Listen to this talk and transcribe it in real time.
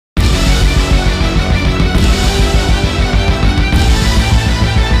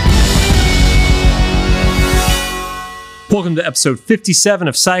Welcome to episode 57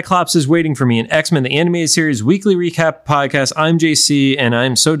 of Cyclops is Waiting for Me, an X-Men the Animated Series weekly recap podcast. I'm JC, and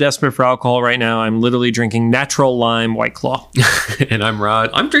I'm so desperate for alcohol right now, I'm literally drinking natural lime White Claw. And I'm Rod.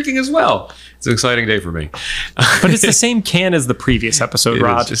 I'm drinking as well. It's an exciting day for me. But it's the same can as the previous episode,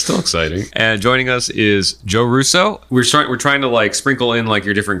 Rod. It's still exciting. And joining us is Joe Russo. We're trying to like sprinkle in like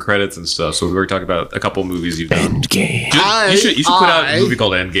your different credits and stuff. So we've already talked about a couple movies you've done. Endgame. You should put out a movie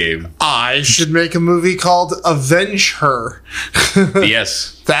called Endgame. I should make a movie called Avenge Her.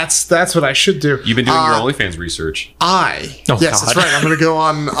 Yes. That's what I should do. You've been doing your OnlyFans research. Yes, God. that's right. I'm going to go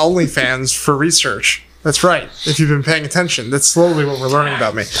on OnlyFans for research. That's right. If you've been paying attention, that's slowly what we're learning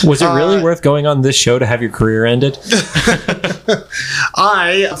about me. Was it really worth going on this show to have your career ended?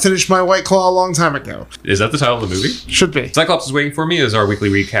 I finished my White Claw a long time ago. Is that the title of the movie? Should be. Cyclops is Waiting for Me is our weekly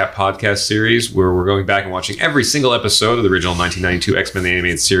recap podcast series where we're going back and watching every single episode of the original 1992 X-Men the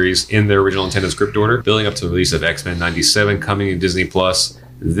Animated Series in their original intended script order, building up to the release of X-Men 97 coming in Disney Plus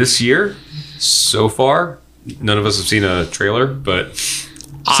this year. So far, none of us have seen a trailer, but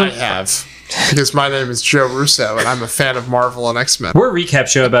I have. Because my name is Joe Russo, and I'm a fan of Marvel and X-Men. We're a recap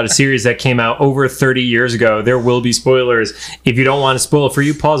show about a series that came out over 30 years ago. There will be spoilers. If you don't want to spoil it for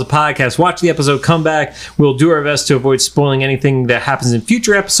you, pause the podcast, watch the episode, come back. We'll do our best to avoid spoiling anything that happens in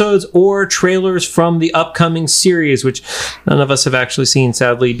future episodes or trailers from the upcoming series, which none of us have actually seen,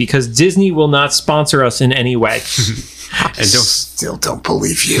 sadly, because Disney will not sponsor us in any way. And still don't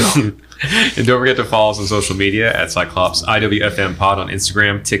believe you. And don't forget to follow us on social media at Cyclops IWFM Pod on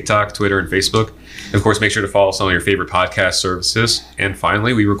Instagram, TikTok, Twitter, and Facebook. And of course, make sure to follow us on your favorite podcast services. And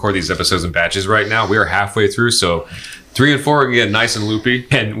finally, we record these episodes in batches right now. We are halfway through, so 3 and 4 can get nice and loopy.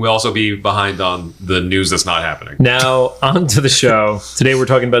 And we'll also be behind on the news that's not happening. Now, on to the show. Today we're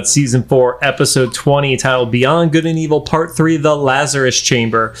talking about Season 4, Episode 20, titled Beyond Good and Evil, Part 3, The Lazarus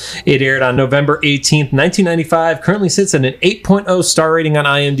Chamber. It aired on November 18th, 1995. Currently sits at an 8.0 star rating on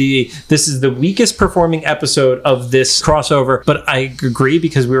IMDb. This is the weakest performing episode of this crossover, but I agree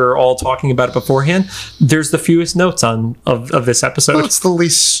because we were all talking about it beforehand. There's the fewest notes of this episode. Well, it's the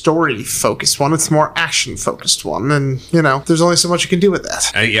least story-focused one. It's the more action-focused one, and you know, there's only so much you can do with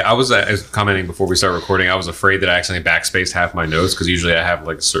that. I was commenting before we started recording. I was afraid that I accidentally backspaced half my notes because usually I have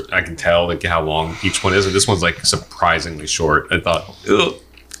like I can tell like how long each one is, and this one's like surprisingly short. I thought,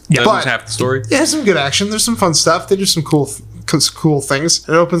 yeah, but half the story. Yeah, some good action. There's some fun stuff. They do some cool things.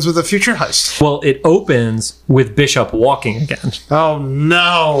 It opens with a future heist. Well, it opens with Bishop walking again. Oh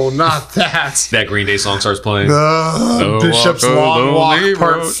no, not that. That Green Day song starts playing. Bishop's Long Walk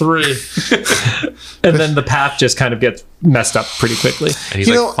Part 3. And then the path just kind of gets messed up pretty quickly. And he's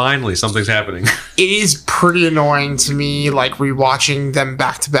like, finally, something's happening. It is pretty annoying to me, like, rewatching them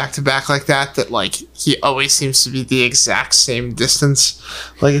back to back to back like that, like, he always seems to be the exact same distance.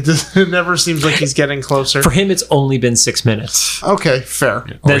 Like, it never seems like he's getting closer. For him, it's only been 6 minutes. Okay, fair.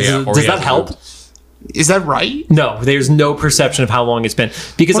 Yeah. Does that help? Is that right? No, there's no perception of how long it's been.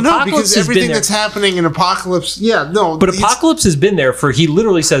 Because Apocalypse because everything that's happening in Apocalypse, but Apocalypse has been there for, he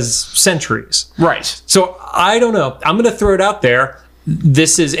literally says, centuries. Right. So, I don't know. I'm going to throw it out there.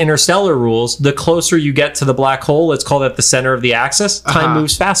 This is Interstellar rules. The closer you get to the black hole, let's call that the center of the axis, time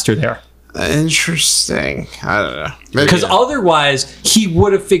moves faster there. Interesting. I don't know. Because otherwise, he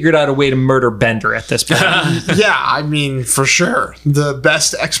would have figured out a way to murder Bender at this point. Yeah, I mean, for sure. The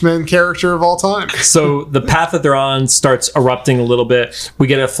best X-Men character of all time. So the path that they're on starts erupting a little bit. We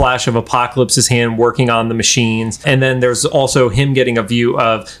get a flash of Apocalypse's hand working on the machines. And then there's also him getting a view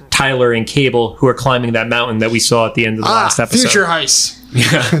of Tyler and Cable, who are climbing that mountain that we saw at the end of the last episode. Future heist.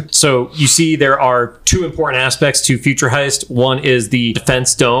 Yeah. So you see there are two important aspects to Future Heist. One is the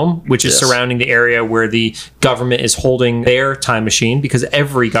defense dome, which is surrounding the area where the government is holding their time machine, because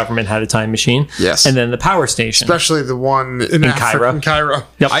every government had a time machine. Yes. And then the power station. Especially the one in Cairo. In Cairo.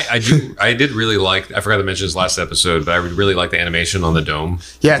 Yep. I did really like, I forgot to mention this last episode, but I would really like the animation on the dome.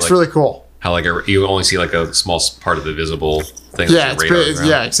 Yeah, it's really cool. How like you only see like a small part of the visible thing.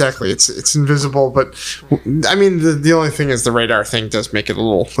 Yeah, exactly. It's invisible, but I mean the only thing is the radar thing does make it a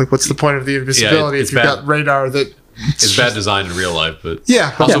little like, what's the point of the invisibility if you've got radar that? It's bad design in real life, but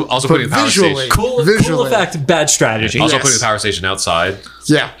also putting the power station. Cool effect, bad strategy. Also putting the power station outside.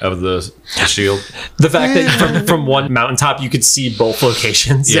 Of the shield. The fact that from one mountaintop you could see both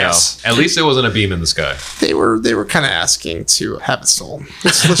locations. Yeah. Yes. At least it wasn't a beam in the sky. They were kind of asking to have it stolen.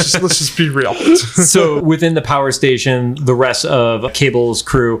 Let's just be real. So within the power station, the rest of Cable's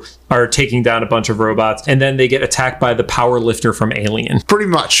crew are taking down a bunch of robots, and then they get attacked by the power lifter from Alien. Pretty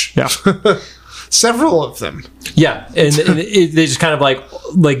much. Yeah. Several of them. Yeah, and they just kind of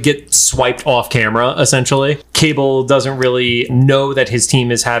like get swiped off camera, essentially. Cable doesn't really know that his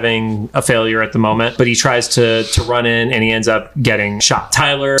team is having a failure at the moment, but he tries to run in and he ends up getting shot.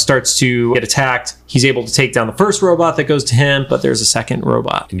 Tyler starts to get attacked. He's able to take down the first robot that goes to him, but there's a second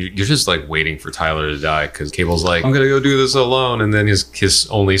robot. And you're just like waiting for Tyler to die because Cable's like, I'm gonna go do this alone, and then his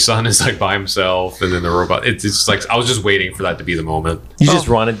only son is like by himself, and then the robot. It's just like I was just waiting for that to be the moment. You just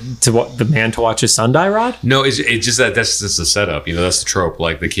wanted the man to watch his son die, Rod? No, it's just that's just the setup. That's the trope.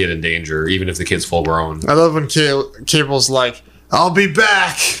 Like the kid in danger, even if the kid's full grown. I love when Cable's like, I'll be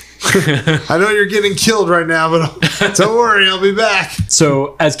back. I know you're getting killed right now, but don't worry, I'll be back.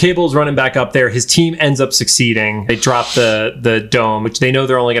 So as Cable's running back up there, his team ends up succeeding. They drop the dome, which they know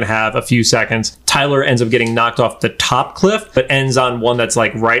they're only going to have a few seconds. Tyler ends up getting knocked off the top cliff, but ends on one that's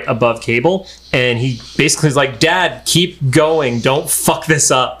like right above Cable. And he basically is like, Dad, keep going. Don't fuck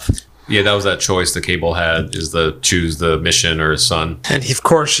this up. Yeah, that was that choice that Cable had, is to choose the mission or his son. And of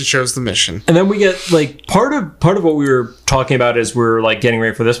course he chose the mission. And then we get like part of what we were talking about as we're like getting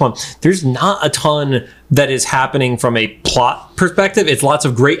ready for this one. There's not a ton that is happening from a plot perspective. It's lots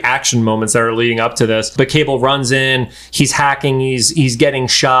of great action moments that are leading up to this. But Cable runs in, he's hacking, he's getting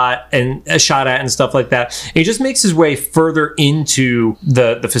shot at and stuff like that. And he just makes his way further into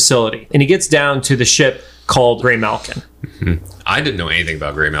the facility. And he gets down to the ship called Grey Malkin. Mm-hmm. I didn't know anything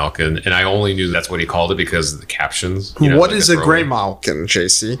about Grey Malkin, and I only knew that's what he called it because of the captions. What is a Grey Malkin,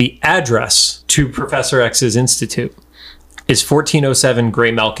 JC? The address to Professor X's institute is 1407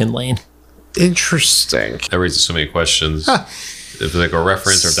 Grey Malkin Lane. Interesting. That raises so many questions. If it's like a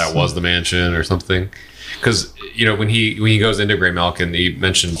reference, or if that was the mansion or something. Because when he goes into Grey Malkin, he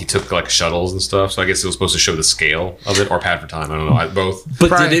mentioned he took like shuttles and stuff. So I guess it was supposed to show the scale of it, or Pad for Time. I don't know. Both.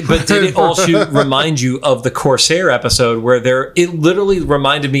 But did it also remind you of the Corsair episode where it literally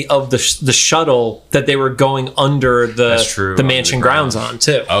reminded me of the shuttle that they were going under the mansion grounds on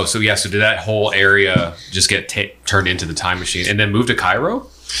too. Oh, so yeah. So did that whole area just get turned into the time machine and then move to Cairo?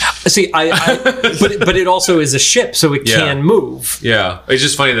 See, but it also is a ship, so it can move. Yeah, it's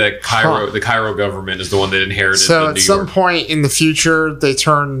just funny that the Cairo government is the one that inherited. So at some point in the future, they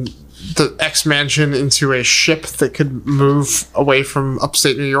turn the X Mansion into a ship that could move away from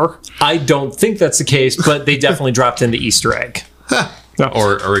upstate New York. I don't think that's the case, but they definitely dropped in the Easter egg.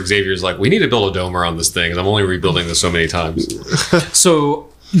 Or Xavier's like, we need to build a dome around this thing, and I'm only rebuilding this so many times. So.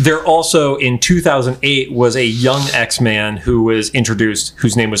 There also, in 2008, was a young X-Man who was introduced,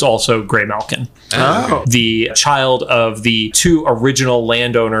 whose name was also Grey Malkin. Oh. The child of the two original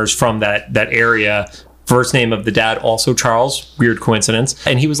landowners from that area. First name of the dad, also Charles. Weird coincidence.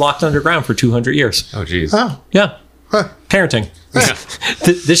 And he was locked underground for 200 years. Oh, geez. Oh. Yeah. Huh. Parenting. Yeah.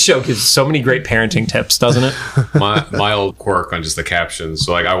 This show gives so many great parenting tips, doesn't it? My old quirk on just the captions.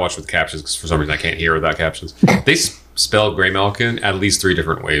 So, I watch with captions because for some reason I can't hear without captions. They spell Grey Malkin at least 3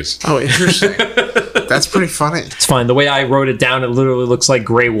 different ways. Oh, interesting. That's pretty funny. It's fine. The way I wrote it down, it literally looks like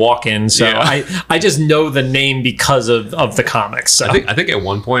Grey Walk-In. So yeah. I just know the name because of the comics. So. I think at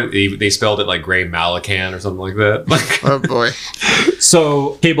one point they spelled it like Grey Malacan or something like that. Oh boy.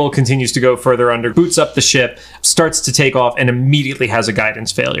 So Cable continues to go further under, boots up the ship, starts to take off, and immediately has a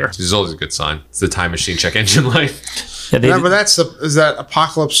guidance failure. This is always a good sign. It's the time machine check engine light. Yeah, but is that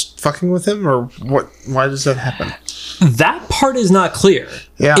Apocalypse fucking with him, or what? Why does that happen? That part is not clear.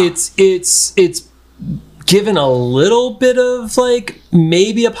 Yeah. It's given a little bit of like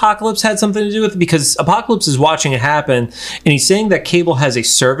maybe Apocalypse had something to do with it, because Apocalypse is watching it happen and he's saying that Cable has a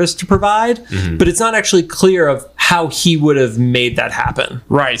service to provide, but it's not actually clear of how he would have made that happen.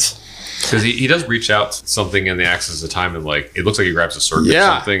 Right. Because he does reach out to something in the Axis of Time, and like it looks like he grabs a circuit or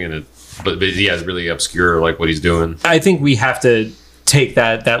something, and but he has really obscure like what he's doing. I think we have to take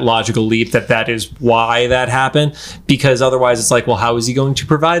that logical leap that is why that happened, because otherwise it's like, well, how is he going to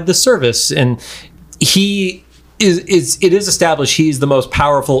provide the service? And it is established he's the most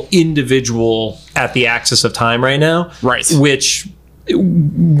powerful individual at the Axis of Time right now, right? Which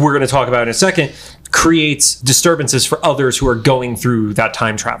we're going to talk about in a second, creates disturbances for others who are going through that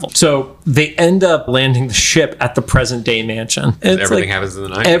time travel. So they end up landing the ship at the present day mansion. Everything happens in the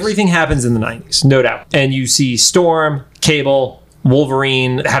 90s. Everything happens in the 90s, no doubt. And you see Storm, Cable,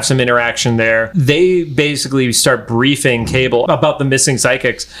 Wolverine have some interaction there. They basically start briefing Cable about the missing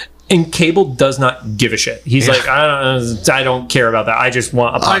psychics. And Cable does not give a shit. He's like, I don't care about that. I just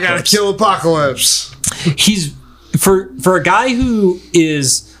want Apocalypse. I gotta kill Apocalypse. He's for a guy who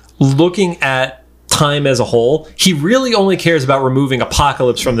is looking at time as a whole, he really only cares about removing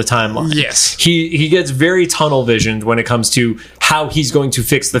Apocalypse from the timeline. Yes. He gets very tunnel visioned when it comes to how he's going to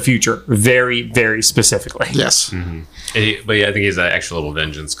fix the future, very, very specifically. Yes. Mm-hmm. But yeah, I think he has that extra little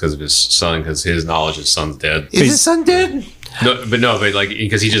vengeance because of his son, because his knowledge his son's dead. Is his son dead? But like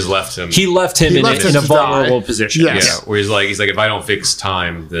because he just left him. He left him in a vulnerable die. position. Yes. Yeah, where he's like, if I don't fix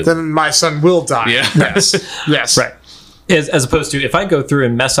time, then my son will die. Yeah. Yes. Right. As opposed to if I go through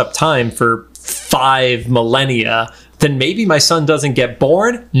and mess up time for 5 millennia, then maybe my son doesn't get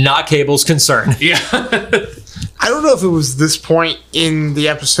born. Not Cable's concern. Yeah. I don't know if it was this point in the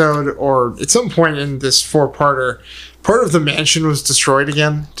episode or at some point in this 4-parter. Part of the mansion was destroyed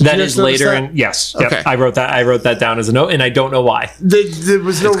again. That is later, and yes, Okay. Yep, I wrote that down as a note, and I don't know why. There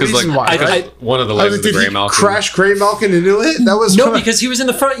was no reason why. Right? One of the legs of the Grey Malkin. Crash Grey Malkin into it? That was because he was in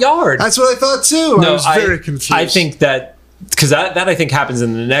the front yard. That's what I thought too. I was very confused. I think that because that I think happens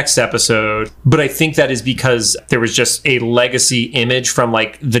in the next episode, but I think that is because there was just a legacy image from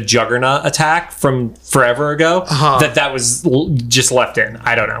like the Juggernaut attack from forever ago that was just left in.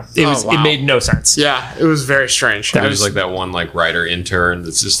 I don't know. It made no sense. Yeah, it was very strange. It was like that one like writer intern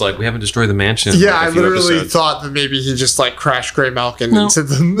that's just like, we haven't destroyed the mansion. Yeah, like, I literally thought that maybe he just like crashed Grey Malkin into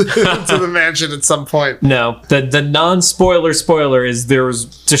the mansion at some point. No, the non-spoiler is there was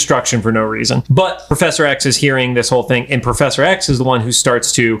destruction for no reason. But Professor X is hearing this whole thing, and Professor X is the one who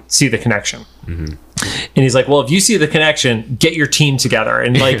starts to see the connection. Mm-hmm. And he's like, well, if you see the connection, get your team together.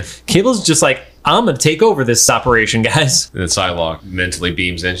 And like, Cable's just like, I'm going to take over this operation, guys. And then Psylocke mentally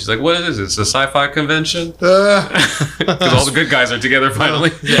beams in. She's like, what is this? A sci-fi convention? Because all the good guys are together finally.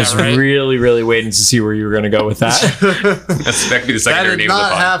 I was really, really waiting to see where you were going to go with that. That could be the secondary name of the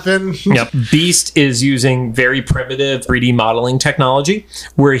pod. That did not happen. Yep. Beast is using very primitive 3D modeling technology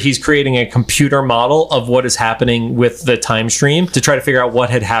where he's creating a computer model of what is happening with the time stream to try to figure out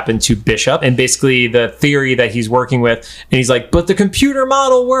what had happened to Bishop. And basically the theory that he's working with, and he's like, but the computer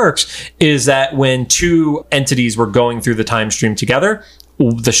model works, is that when 2 entities were going through the time stream together,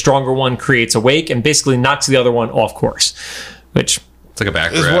 the stronger one creates a wake and basically knocks the other one off course, which... It's like a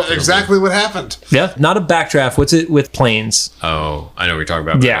backdraft. Exactly what happened. Yeah, not a backdraft. What's it with planes? Oh, I know what you're talking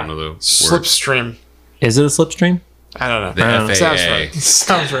about. Yeah. I don't know the word. Slipstream. Is it a slipstream? I don't know. The FAA. Sounds right.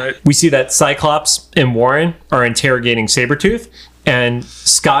 Sounds right. We see that Cyclops and Warren are interrogating Sabretooth, and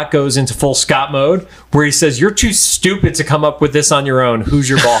Scott goes into full Scott mode where he says, you're too stupid to come up with this on your own. Who's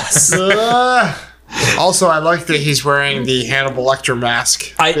your boss? Also, I like that he's wearing the Hannibal Lecter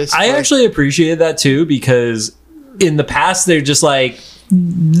mask. I actually appreciated that too, because in the past they're just like,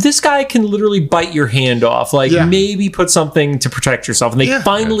 this guy can literally bite your hand off. Like, maybe put something to protect yourself. And they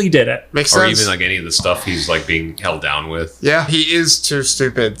finally did it. Makes or sense. even like any of the stuff he's like being held down with. Yeah, he is too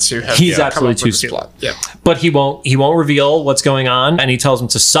stupid to have. He's absolutely too stupid. Yeah, but he won't reveal what's going on, and he tells him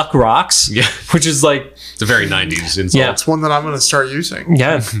to suck rocks. Yeah, which is like, it's a very 90s insult. Yeah, it's one that I'm going to start using.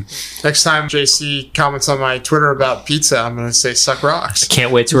 Yeah. Next time JC comments on my Twitter about pizza, I'm going to say suck rocks.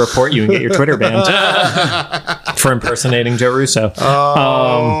 Can't wait to report you and get your Twitter banned for impersonating Joe Russo.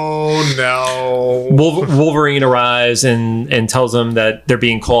 Oh no. Wolverine arrives and tells them that they're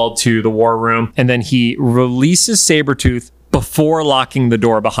being called to the war room, and then he releases Sabretooth before locking the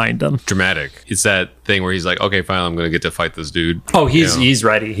door behind him. Dramatic. It's that thing where he's like, okay, fine, I'm going to get to fight this dude. Oh, he's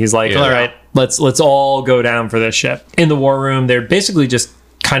ready. He's like, all right, let's all go down for this ship. In the war room, they're basically just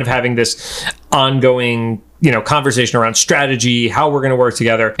kind of having this ongoing, conversation around strategy, how we're going to work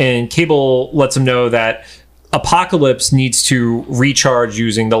together. And Cable lets him know that Apocalypse needs to recharge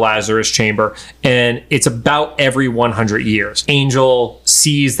using the Lazarus chamber, and it's about every 100 years. Angel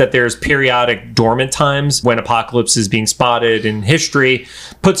sees that there's periodic dormant times when Apocalypse is being spotted in history,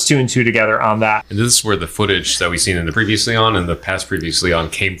 puts 2 and 2 together on that. And this is where the footage that we've seen in the previously on and the past previously on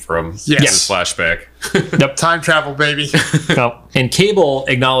came from. Yes. This flashback. Yep. Time travel, baby. And Cable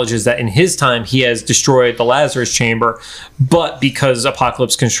acknowledges that in his time he has destroyed the Lazarus chamber, but because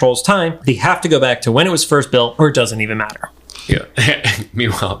Apocalypse controls time, they have to go back to when it was first built, or it doesn't even matter. Yeah.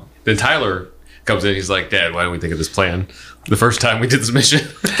 Meanwhile, then Tyler comes in. He's like, Dad, why don't we think of this plan the first time we did this mission?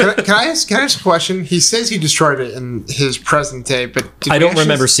 Can I ask a question? He says he destroyed it in his present day, but I don't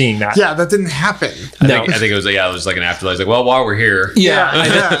remember seeing that. Yeah, that didn't happen. I think it was like an afterlife. He's like, well, while we're here. Yeah,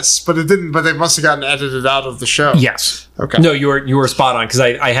 yes, but it didn't. But they must have gotten edited out of the show. Yes. Okay. No, you were spot on, because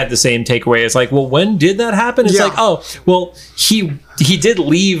I had the same takeaway. It's like, well, when did that happen? It's like, oh, well, he did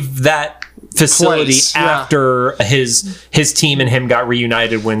leave that facility after his team and him got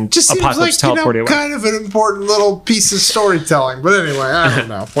reunited when just Apocalypse seems like, teleported away. Kind of an important little piece of storytelling. But anyway, I don't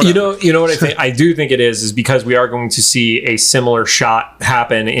know. Whatever. You know what I think? I do think it is because we are going to see a similar shot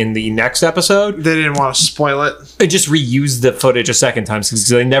happen in the next episode. They didn't want to spoil it. They just reused the footage a second time because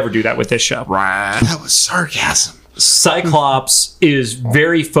they never do that with this show. Right. That was sarcasm. Cyclops is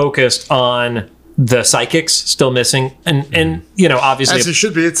very focused on the psychics still missing, and obviously, as it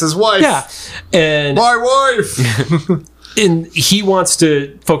should be, it's his wife. Yeah, and my wife. And he wants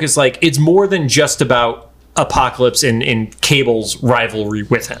to focus, like, it's more than just about Apocalypse and Cable's rivalry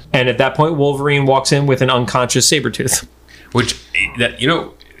with him. And at that point, Wolverine walks in with an unconscious Sabretooth. Which,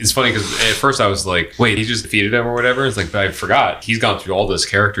 it's funny because at first I was like, wait, he just defeated him or whatever. It's like, but I forgot. He's gone through all this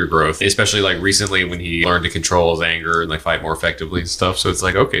character growth, especially like recently when he learned to control his anger and like fight more effectively and stuff. So it's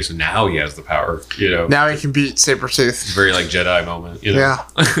like, okay, so now he has the power, Now he can beat Sabretooth. It's a very like Jedi moment, Yeah.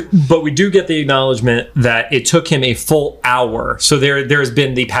 But we do get the acknowledgement that it took him a full hour. So there's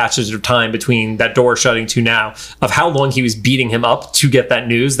been the passage of time between that door shutting to now of how long he was beating him up to get that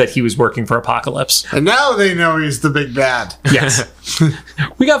news that he was working for Apocalypse. And now they know he's the big bad. Yes.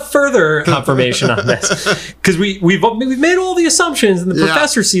 We got further confirmation on this because we've made all the assumptions and the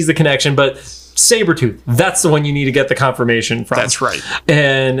professor sees the connection, but Sabretooth, that's the one you need to get the confirmation from. That's right.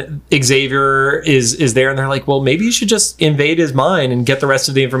 And Xavier is there, and they're like, well, maybe you should just invade his mind and get the rest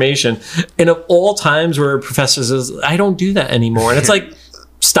of the information. And of all times where a professor says, I don't do that anymore. And it's like,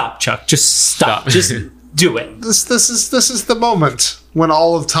 stop, Chuck. Just stop. Just do it. This is the moment when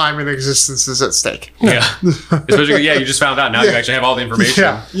all of time and existence is at stake. Yeah. Especially, you just found out. Now you actually have all the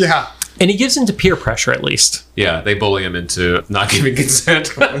information. Yeah. And he gives into peer pressure, at least. Yeah, they bully him into not giving consent.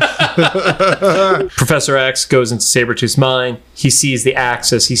 Professor X goes into Sabretooth's mind. He sees the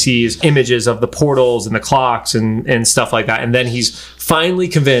Axis. He sees images of the portals and the clocks and stuff like that. And then he's finally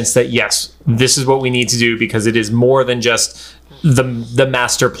convinced that, yes, this is what we need to do because it is more than just the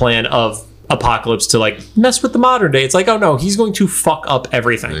master plan of Apocalypse to like mess with the modern day. It's like, oh no, he's going to fuck up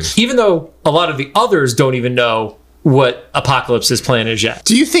everything. Even though a lot of the others don't even know what Apocalypse's plan is yet.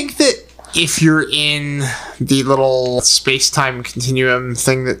 Do you think that if you're in the little space-time continuum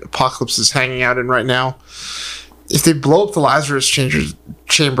thing that Apocalypse is hanging out in right now, if they blow up the Lazarus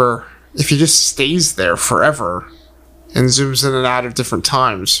chamber, if he just stays there forever and zooms in and out of different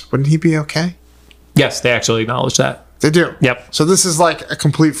times, wouldn't he be okay? Yes, they actually acknowledge that. They do. Yep. So this is like a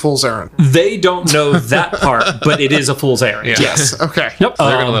complete fool's errand. They don't know that part, but it is a fool's errand. Yeah. Yes. Okay. Yep.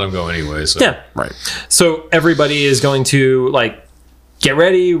 They're going to let him go anyway. So. Yeah. Right. So everybody is going to like get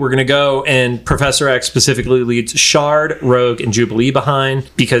ready. We're going to go, and Professor X specifically leads Shard, Rogue, and Jubilee behind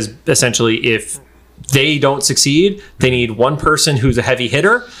because essentially, if they don't succeed, they need one person who's a heavy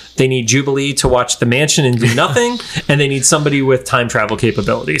hitter. They need Jubilee to watch the mansion and do nothing, and they need somebody with time travel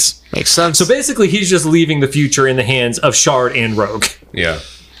capabilities. Makes sense. So basically, he's just leaving the future in the hands of Shard and Rogue. Yeah.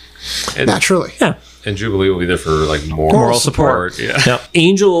 And, naturally. Yeah. And Jubilee will be there for like Moral support. Yeah. Now,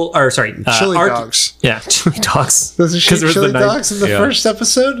 Chili dogs. Yeah, chili dogs. Does she eat chili dogs in the first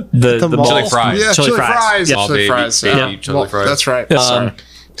episode? The mall? chili fries. Yeah, chili fries. Yeah. All Chili baby, fries. baby Yeah. chili fries. That's right. Yes. Sorry.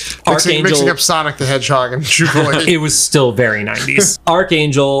 Mixing up Sonic the Hedgehog and Jubilee. It was still very 90s.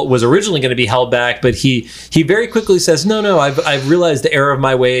 Archangel was originally going to be held back, but he very quickly says, no, I've realized the error of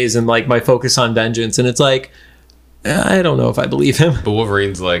my ways and like my focus on vengeance. And it's like, I don't know if I believe him. But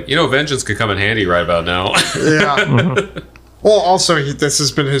Wolverine's like, vengeance could come in handy right about now. Yeah. Well, also, this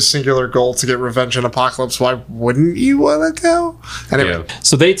has been his singular goal to get revenge on Apocalypse. Why wouldn't you want to go? Anyway. Yeah.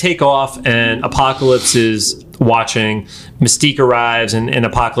 So they take off, and Apocalypse is watching. Mystique arrives, and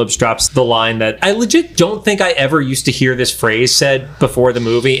Apocalypse drops the line that I legit don't think I ever used to hear this phrase said before the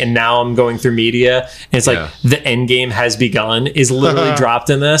movie, and now I'm going through media, and it's like, the end game has begun, is literally dropped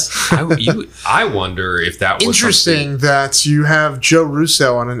in this. I wonder if that was interesting that you have Joe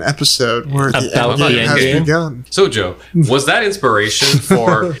Russo on an episode where the About end the game end has game? begun. So, Joe, was that inspiration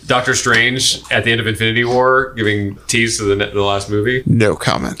for Doctor Strange at the end of Infinity War giving tease to the last movie? No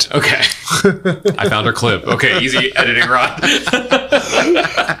comment. Okay. I found her clip. Okay, easy editing, Ron.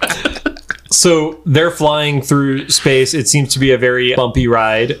 So they're flying through space. It seems to be a very bumpy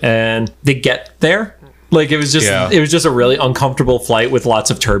ride, and they get there. Like it was just a really uncomfortable flight with lots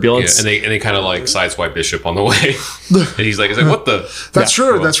of turbulence. Yeah, and they kind of like sideswipe Bishop on the way, and he's like, what the? That's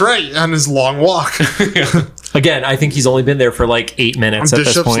true. Well, that's right. On his long walk. Again, I think he's only been there for like 8 minutes at this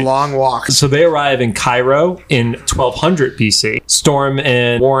Bishop's point. long walk. So they arrive in Cairo in 1200 BC. Storm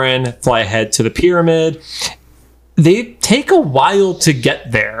and Warren fly ahead to the pyramid. They take a while to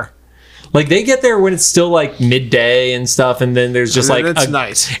get there. Like they get there when it's still like midday and stuff, and then there's just like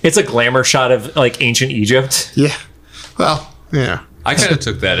nice. It's a glamour shot of like ancient Egypt. Yeah. Well, yeah. I kind of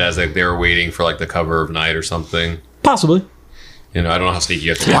took that as like they were waiting for like the cover of night or something. Possibly. I don't know how sneaky you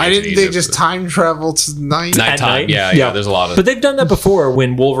have to be. Why didn't they just time travel to night? Nighttime. Yeah. There's a lot of. But they've done that before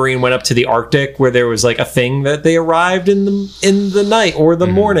when Wolverine went up to the Arctic, where there was like a thing that they arrived in the night or the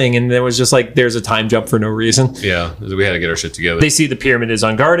morning, and there was just like there's a time jump for no reason. Yeah, we had to get our shit together. They see the pyramid is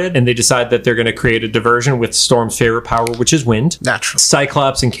unguarded, and they decide that they're going to create a diversion with Storm's favorite power, which is wind. Naturally.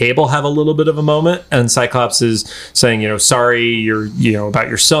 Cyclops and Cable have a little bit of a moment, and Cyclops is saying, sorry, you're about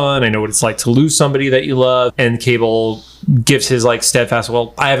your son. I know what it's like to lose somebody that you love. And Cable gives his like steadfast,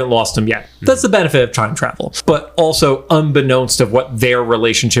 well, I haven't lost him yet. That's the benefit of time travel. But also unbeknownst of what their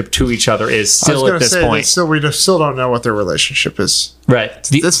relationship to each other is still at this point. We still don't know what their relationship is. Right.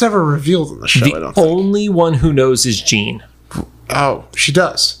 That's never revealed in the show, I don't The think. only one who knows is Jean. Oh, she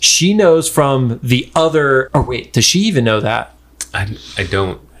does. She knows from the other... Oh, wait. Does she even know that? I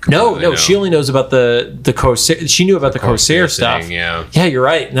don't. No, know. she only knows about the Corsair. She knew about the Corsair stuff. Thing, yeah. Yeah, you're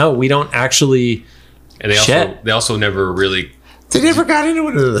right. No, we don't actually... And they also never really... They never got into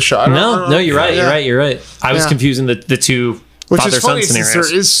it in the show. No, you're right. Yeah. You're right. I was confusing the two Which is funny father-son since scenarios.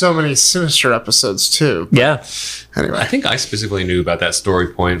 there is so many Sinister episodes, too. Yeah. Anyway. I think I specifically knew about that story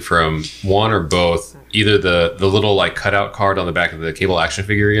point from one or both. Either the little like cutout card on the back of the Cable action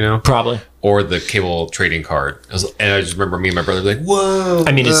figure, Probably. or the Cable trading card. And I just remember me and my brother like, whoa.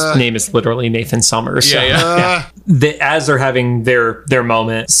 I mean, his name is literally Nathan Summers. Yeah. As they're having their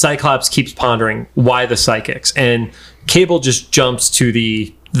moment, Cyclops keeps pondering why the psychics, and Cable just jumps to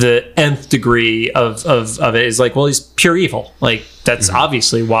the nth degree of it. Is like, well, he's pure evil. Like that's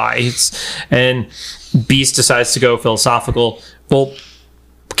obviously why. And Beast decides to go philosophical. Well,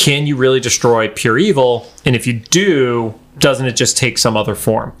 can you really destroy pure evil? And if you do, doesn't it just take some other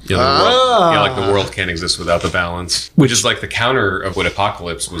form? The world can't exist without the balance. Which is like the counter of what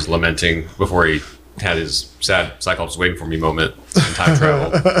Apocalypse was lamenting before he had his sad Cyclops waiting for me moment in time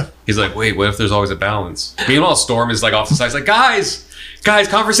travel. He's like, wait, what if there's always a balance? Meanwhile, Storm is like off the side. He's like, guys,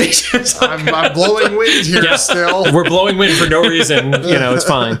 conversations. I'm blowing wind here still. We're blowing wind for no reason. It's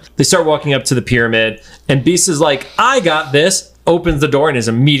fine. They start walking up to the pyramid, and Beast is like, I got this. Opens the door and is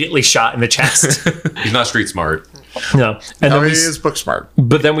immediately shot in the chest. He's not street smart. No. And No, then he is book smart.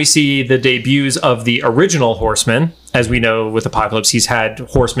 But then we see the debuts of the original Horsemen. As we know with Apocalypse, he's had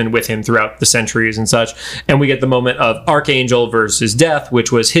Horsemen with him throughout the centuries and such. And we get the moment of Archangel versus Death,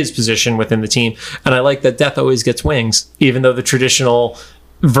 which was his position within the team. And I like that Death always gets wings, even though the traditional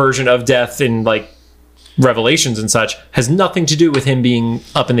version of Death in like Revelations and such has nothing to do with him being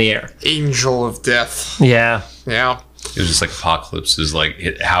up in the air. Angel of Death. Yeah. Yeah. It was just like Apocalypse is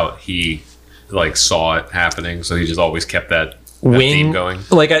like how he like saw it happening, so he just always kept that theme going.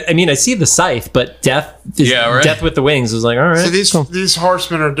 Like I mean, I see the scythe, but Death with the wings is like, all right. So these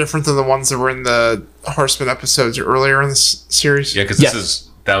Horsemen are different than the ones that were in the Horsemen episodes earlier in this series. Yeah, because this is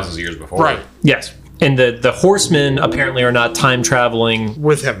thousands of years before. Right. Yes. And the Horsemen apparently are not time traveling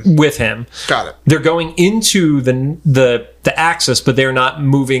with him. Got it. They're going into the Axis, but they're not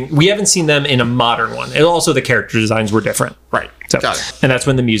moving. We haven't seen them in a modern one. And also the character designs were different. Right. So, got it. And that's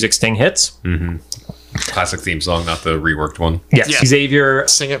when the music sting hits. Mm-hmm. Classic theme song, not the reworked one. Yes. Yeah. Xavier.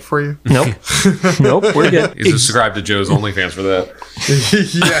 Sing it for you. Nope. Nope. We're good. He's subscribed to Joe's OnlyFans for that.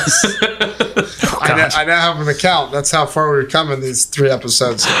 Yes. I now have an account. That's how far we've come in these 3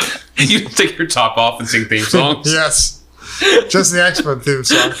 episodes. You take your top off and sing theme songs? Yes. Just the X-Men theme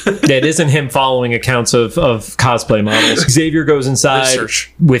song. It isn't him following accounts of cosplay models. Xavier goes inside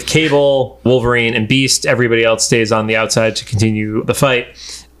with Cable, Wolverine, and Beast. Everybody else stays on the outside to continue the fight.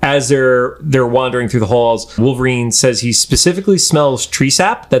 As they're wandering through the halls, Wolverine says he specifically smells tree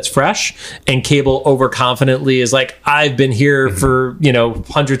sap that's fresh, and Cable overconfidently is like, I've been here for,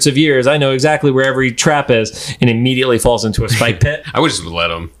 hundreds of years. I know exactly where every trap is, and immediately falls into a spike pit. I would just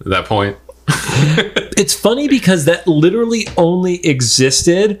let him at that point. It's funny because that literally only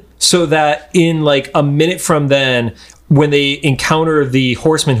existed so that in like a minute from then, when they encounter the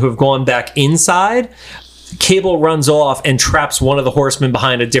Horsemen who have gone back inside, Cable runs off and traps one of the Horsemen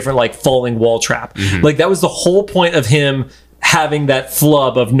behind a different like falling wall trap. Like that was the whole point of him having that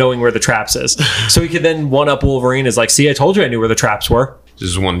flub of knowing where the traps is. So he could then one up Wolverine is like, see, I told you I knew where the traps were.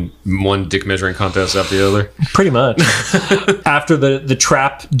 Just one dick measuring contest after the other. Pretty much. After the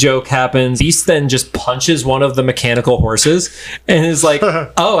trap joke happens, Beast then just punches one of the mechanical horses and is like,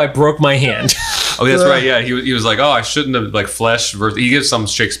 oh, I broke my hand. Oh, that's right. Yeah, he was like, oh, I shouldn't have, like, flesh versus... He gives some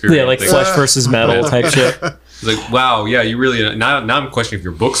Shakespearean Yeah, like thing. flesh versus metal type shit. He's like, wow, yeah, you really... Now I'm questioning if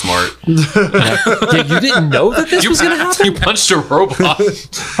you're book smart. Yeah, you didn't know that this was going to happen? You punched a robot.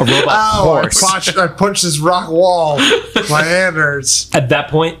 A robot horse. I punched this rock wall. My hand hurts. At that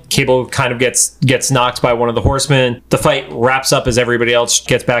point, Cable kind of gets knocked by one of the Horsemen. The fight wraps up as everybody else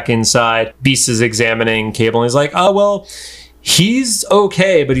gets back inside. Beast is examining Cable and he's like, oh, well... He's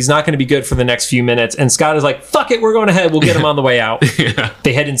okay, but he's not going to be good for the next few minutes. And Scott is like, fuck it, we're going ahead. We'll get him on the way out. Yeah.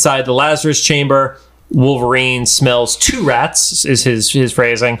 They head inside the Lazarus chamber. Wolverine smells 2 rats, is his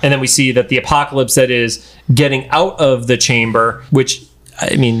phrasing. And then we see that the Apocalypse that is getting out of the chamber, which,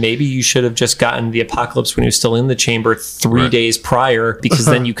 I mean, maybe you should have just gotten the Apocalypse when he was still in the chamber 3 days prior, because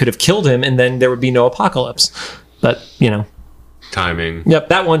then you could have killed him and then there would be no Apocalypse. But, timing. Yep,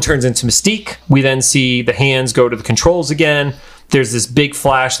 that one turns into Mystique. We then see the hands go to the controls again. There's this big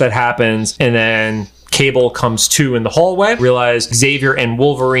flash that happens, and then Cable comes to in the hallway. Realize Xavier and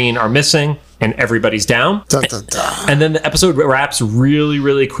Wolverine are missing, and everybody's down. Dun, dun, dun. And then the episode wraps really,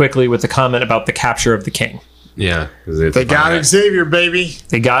 really quickly with the comment about the capture of the king. Yeah. They got Xavier, baby.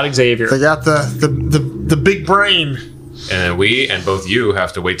 They got Xavier. They got the big brain. And we and both you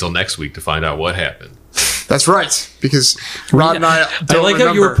have to wait till next week to find out what happened. That's right, because Rod and I don't I like remember.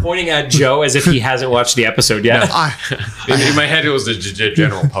 how you were pointing at Joe as if he hasn't watched the episode yet. In my head, it was the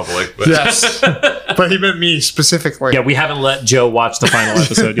general public. But Yes, but he meant me specifically. Yeah, we haven't let Joe watch the final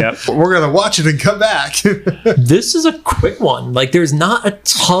episode yet. We're going to watch it and come back. This is a quick one. Like, there's not a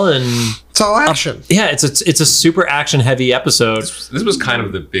ton. It's all action. Yeah, it's a super action heavy episode. this was kind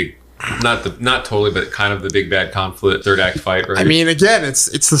of the big, not totally, but kind of the big bad conflict, third act fight, right? I mean, again, it's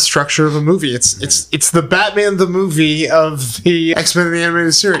the structure of a movie. It's the Batman the movie of the X-Men the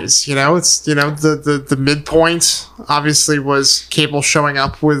animated series. It's the midpoint obviously was Cable showing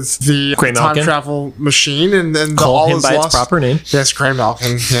up with the Gray time Malkin. travel machine, and then the Call all him is by lost. its proper name. Yes, Gray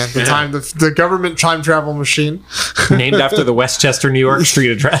Malkin. Yeah, the government time travel machine. Named after the Westchester, New York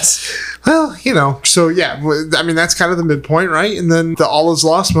street address. Well, so yeah, I mean that's kind of the midpoint, right? And then the all is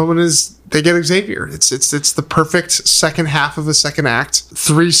lost moment is they get Xavier. It's the perfect second half of a second act.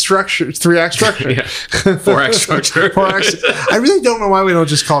 3-act structure. Yeah. 4-act structure. 4 acts. I really don't know why we don't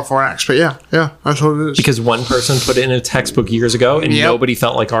just call it 4 acts, but yeah, that's what it is. Because one person put it in a textbook years ago and Yep. nobody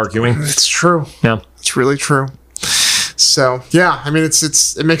felt like arguing. It's true. Yeah. It's really true. So yeah, I mean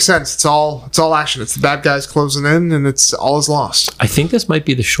it makes sense. It's all action. It's the bad guys closing in, and it's all is lost. I think this might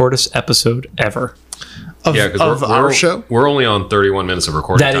be the shortest episode ever. Of, Yeah, because our show. We're only on 31 minutes of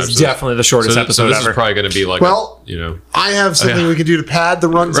recording That time. is definitely the shortest so episode this ever. is probably going to be like, Well, a. I have something yeah. we can do to pad the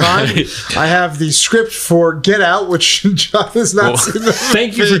runtime. Right. I have the script for Get Out, which John has not seen.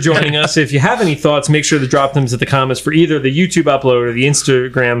 Thank you for joining us. If you have any thoughts, make sure to drop them to the comments for either the YouTube upload or the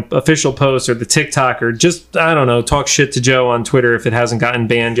Instagram official post or the TikTok, or just, I don't know, talk shit to Joe on Twitter if it hasn't gotten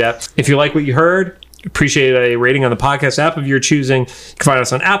banned yet. If you like what you heard, appreciate a rating on the podcast app of your choosing. You can find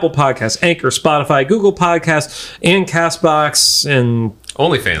us on Apple Podcasts, Anchor, Spotify, Google Podcasts, and CastBox, and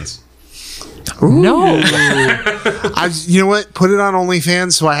OnlyFans. no. You know what? Put it on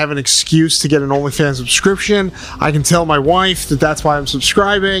OnlyFans so I have an excuse to get an OnlyFans subscription. I can tell my wife that that's why I'm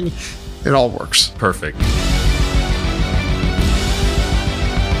subscribing. It all works. Perfect.